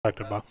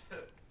Affected by.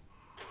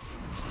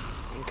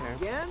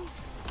 Okay.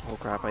 Oh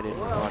crap, I didn't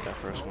record that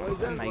first one.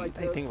 And I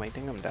think my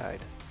thingum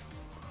died.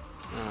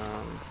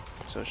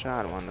 So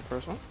Shad won the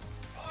first one.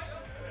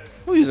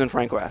 Who's using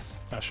Frank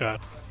West?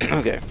 Shad.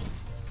 Okay.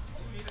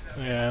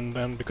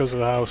 And because of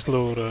how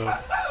slow the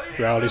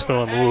reality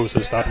storm moves,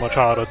 it's that much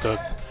harder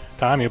to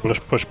time your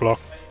push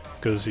block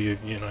because you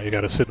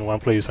got to sit in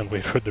one place and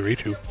wait for it to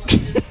reach you.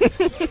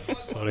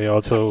 So they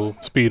also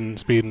speeding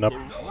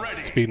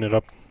it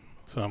up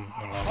some.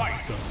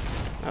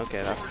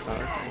 Okay, that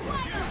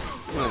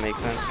makes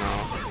sense now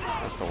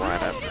as to why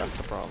that's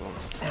the problem.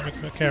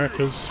 The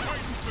characters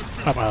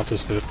have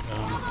answers to it,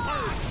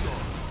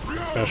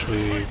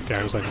 especially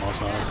characters like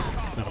Nassau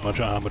and a bunch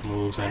of armored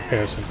moves and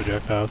piercing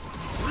projectiles.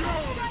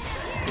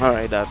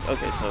 Alright,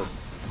 okay, so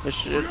this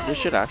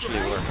should actually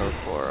work out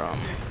for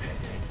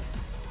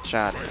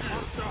Shad.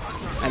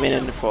 I mean,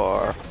 and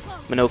for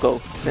Monoko,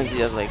 since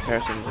he has like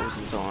piercing moves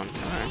and so on.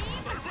 Alright.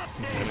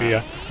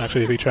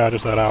 Actually, if he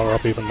charges that hour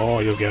up even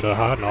more, you'll get a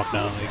hard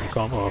knockdown that you can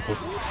combo off of.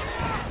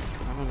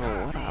 I don't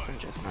know what happened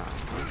just now.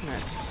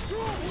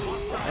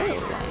 There you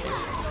go.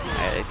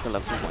 I still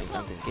have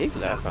 2-point-something gigs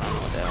left. I don't know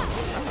what the hell.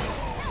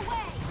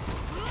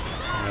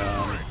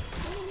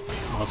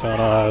 Monoko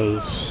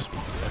has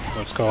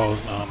what's called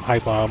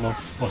hyper armor,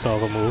 most of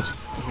the moves.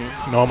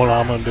 Normal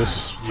armor,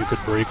 this you could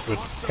break with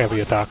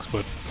heavy attacks,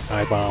 but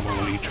hyper armor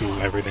will eat through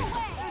everything.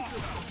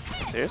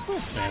 Seriously?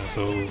 And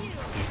so you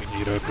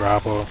can either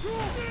grab or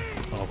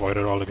avoid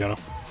it altogether.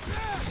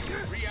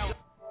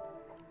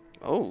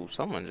 Oh,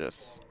 someone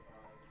just...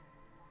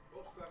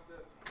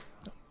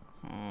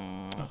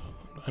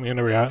 I mean,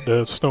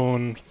 the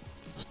storm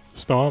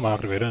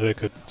activator, they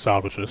could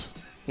salvage this.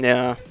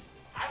 Yeah.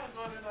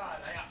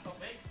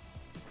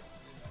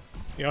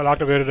 You all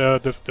activated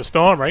the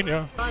storm, right?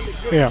 Yeah.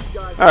 Yeah.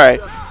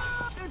 Alright.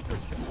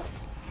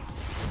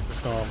 The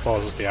storm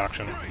pauses the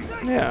action.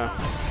 Yeah.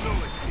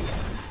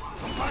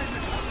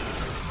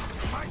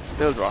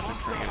 Still dropping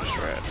 3 in a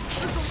shred.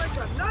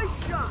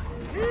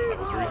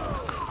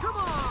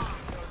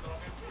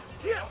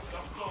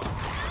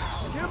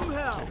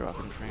 I'm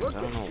dropping frames. I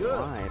don't know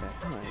why.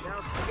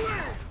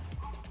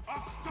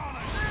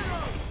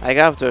 I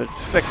have to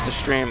fix the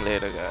stream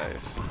later,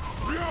 guys.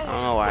 I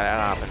don't know why that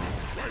happened.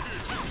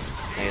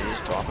 Hey,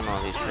 just dropping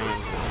all these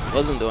frames. I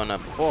wasn't doing that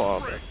before,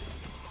 but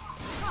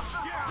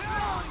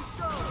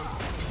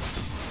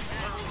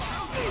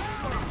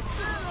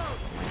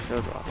I'm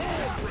still dropping.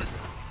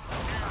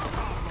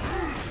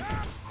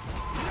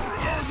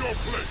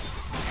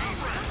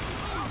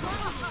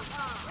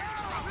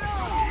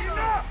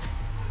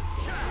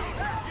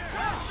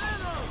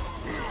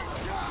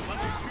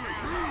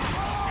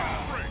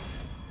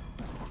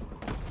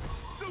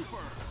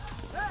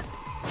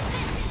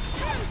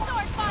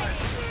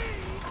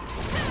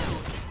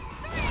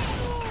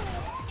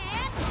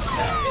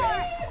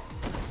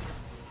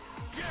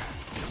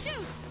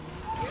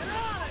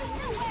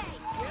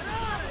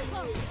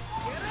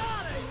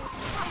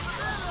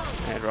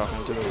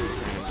 Dropping to the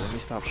frames. Let me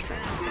stop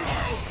streaming.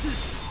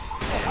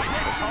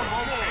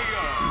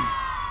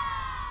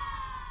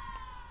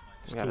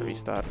 You gotta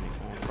restart me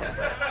phone,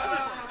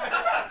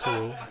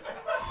 bro.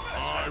 I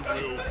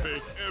will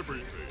take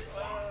everything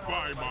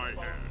by my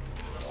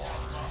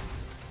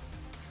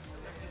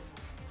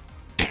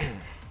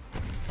hand.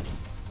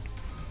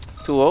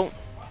 2-0.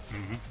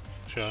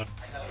 Shot.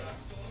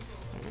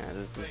 Yeah,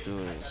 this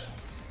dude is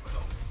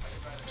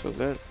so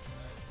good.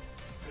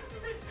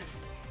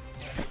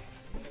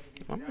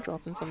 Why am I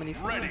dropping so many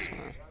frames,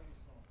 man?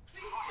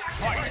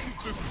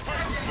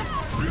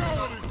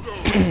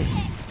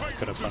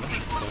 Could have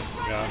punished.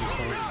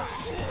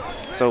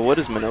 So what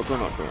is Monoko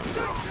not doing?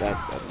 That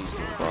at least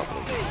doing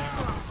properly.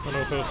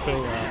 Monoko's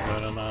still around,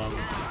 but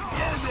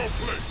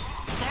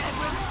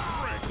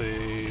let's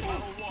see.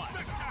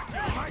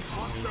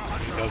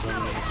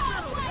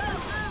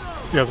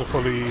 He hasn't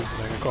fully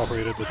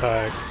incorporated the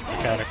tag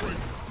mechanic.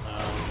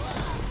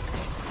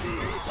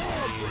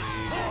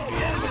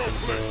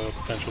 For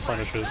potential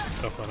punishes and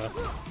stuff like that.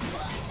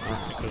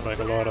 Because like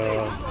a lot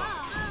of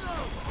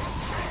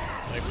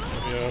like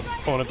your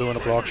opponent doing a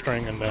block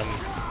string and then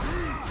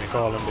they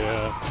call in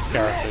their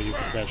character, you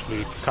can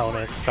eventually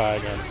counter,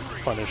 tag, and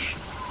punish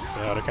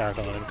the other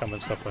character on income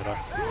and stuff like that.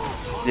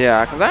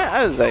 Yeah, because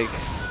I was like,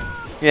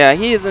 yeah,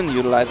 he isn't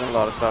utilizing a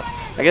lot of stuff.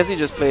 I guess he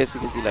just plays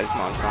because he likes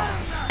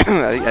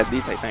Monoko. At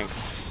least I think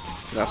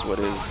that's what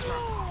his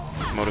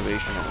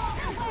motivation is.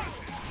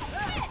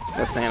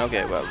 Just saying,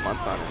 okay, well,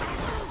 Monoko.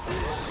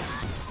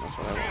 That's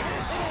what I want.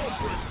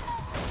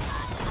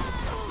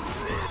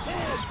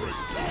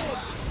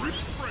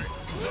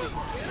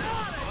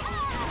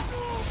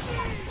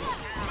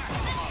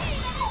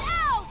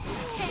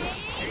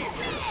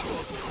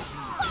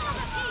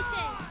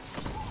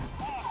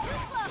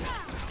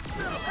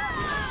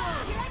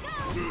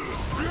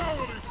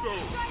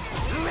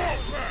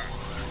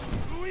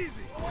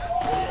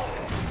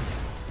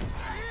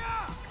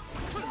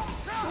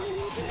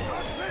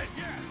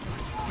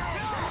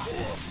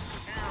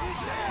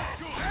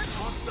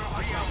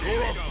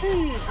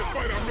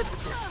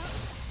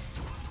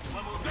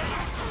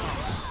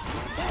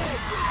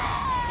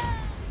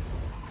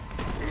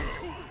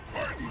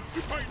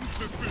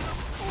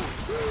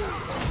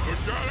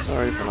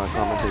 Sorry for not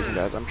commentating,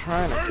 guys. I'm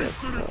trying to get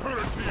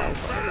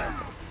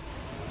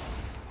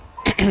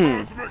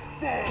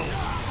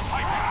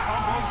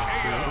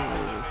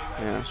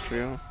yeah, it's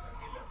true.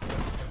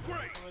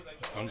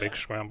 One big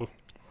scramble.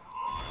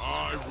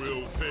 I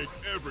will take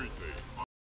everything.